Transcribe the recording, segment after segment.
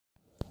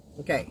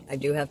Okay, I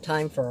do have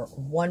time for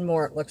one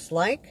more, it looks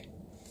like.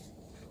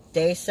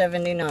 Day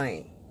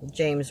 79,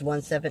 James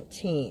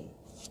 1:17.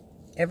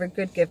 Every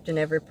good gift and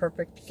every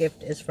perfect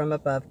gift is from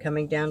above,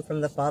 coming down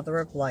from the Father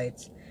of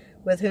lights,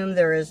 with whom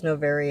there is no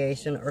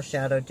variation or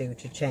shadow due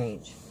to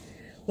change.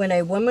 When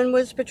a woman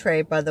was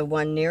betrayed by the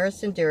one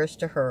nearest and dearest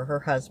to her, her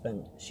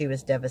husband, she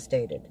was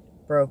devastated,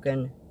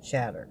 broken,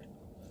 shattered.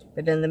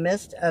 But in the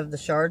midst of the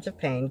shards of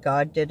pain,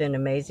 God did an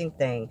amazing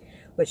thing,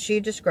 which she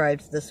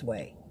describes this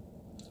way.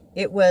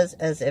 It was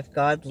as if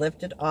God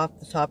lifted off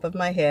the top of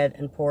my head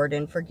and poured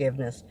in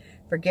forgiveness,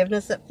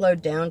 forgiveness that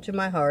flowed down to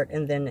my heart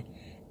and then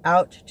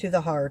out to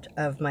the heart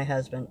of my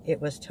husband.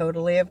 It was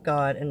totally of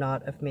God and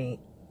not of me.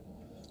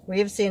 We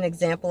have seen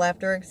example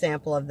after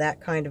example of that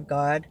kind of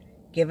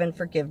God-given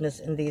forgiveness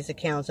in these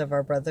accounts of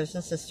our brothers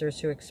and sisters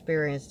who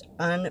experienced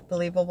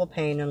unbelievable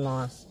pain and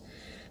loss.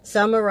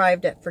 Some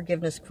arrived at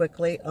forgiveness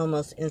quickly,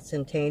 almost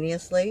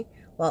instantaneously,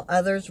 while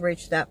others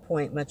reached that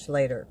point much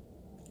later.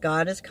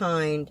 God is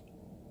kind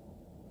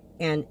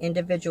and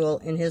individual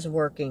in his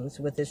workings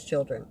with his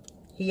children.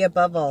 He,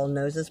 above all,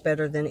 knows us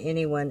better than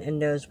anyone and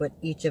knows what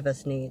each of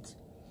us needs.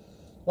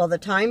 While the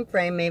time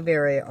frame may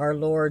vary, our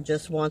Lord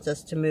just wants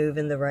us to move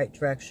in the right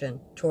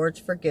direction, towards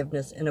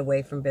forgiveness and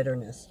away from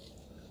bitterness.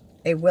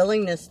 A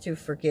willingness to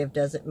forgive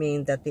doesn't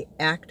mean that the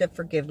act of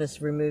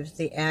forgiveness removes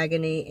the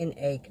agony and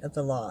ache of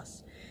the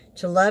loss.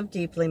 To love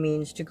deeply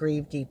means to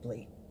grieve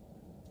deeply.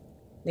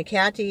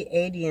 Nikati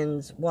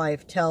Adian's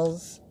wife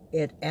tells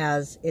it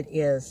as it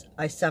is.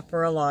 I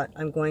suffer a lot.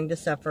 I'm going to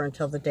suffer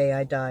until the day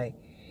I die.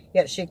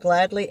 Yet she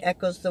gladly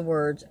echoes the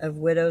words of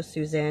widow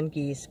Suzanne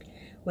Gieske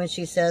when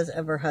she says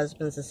of her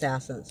husband's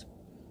assassins,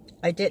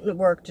 I didn't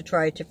work to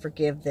try to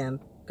forgive them.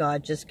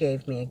 God just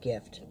gave me a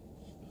gift.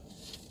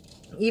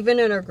 Even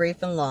in her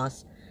grief and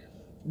loss,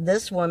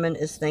 this woman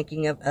is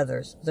thinking of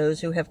others,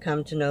 those who have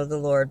come to know the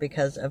Lord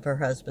because of her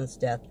husband's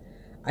death.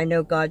 I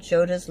know God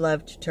showed his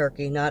love to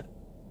Turkey, not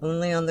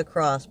only on the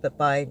cross, but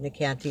by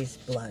Nikati's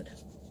blood.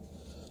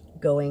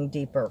 Going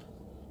deeper.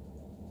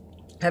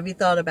 Have you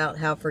thought about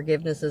how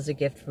forgiveness is a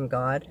gift from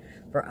God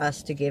for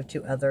us to give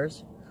to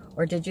others?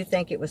 Or did you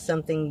think it was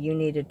something you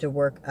needed to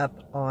work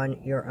up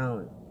on your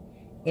own?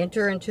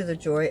 Enter into the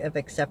joy of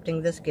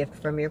accepting this gift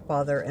from your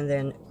Father and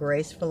then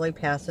gracefully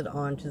pass it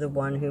on to the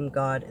one whom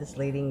God is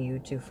leading you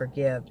to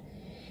forgive.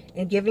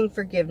 In giving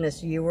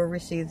forgiveness, you will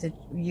receive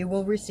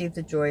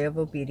the joy of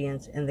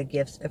obedience and the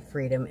gifts of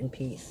freedom and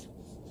peace.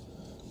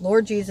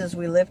 Lord Jesus,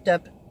 we lift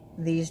up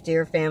these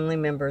dear family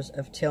members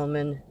of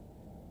Tillman,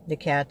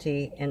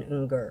 Nikati, and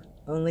Unger.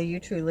 Only you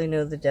truly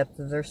know the depth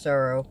of their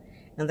sorrow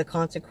and the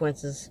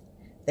consequences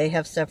they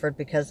have suffered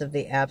because of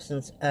the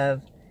absence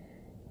of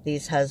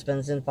these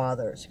husbands and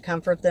fathers.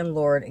 Comfort them,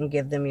 Lord, and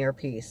give them your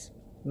peace.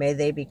 May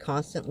they be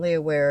constantly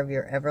aware of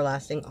your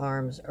everlasting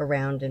arms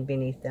around and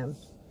beneath them.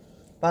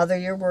 Father,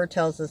 your word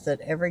tells us that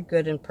every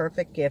good and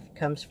perfect gift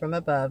comes from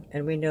above,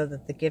 and we know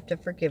that the gift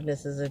of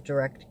forgiveness is a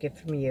direct gift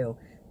from you,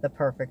 the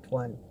perfect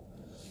one.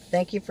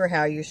 Thank you for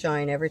how you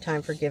shine every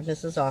time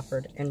forgiveness is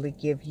offered, and we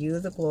give you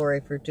the glory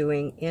for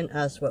doing in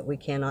us what we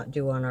cannot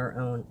do on our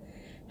own.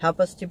 Help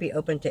us to be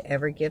open to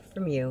every gift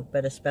from you,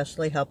 but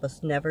especially help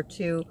us never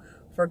to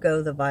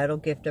forgo the vital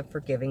gift of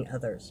forgiving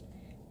others.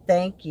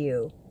 Thank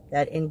you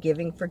that in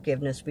giving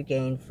forgiveness we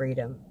gain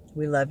freedom.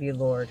 We love you,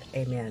 Lord.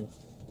 Amen.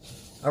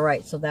 All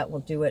right, so that will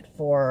do it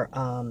for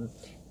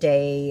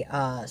day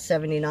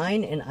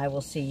 79, and I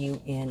will see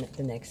you in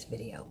the next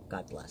video.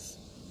 God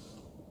bless.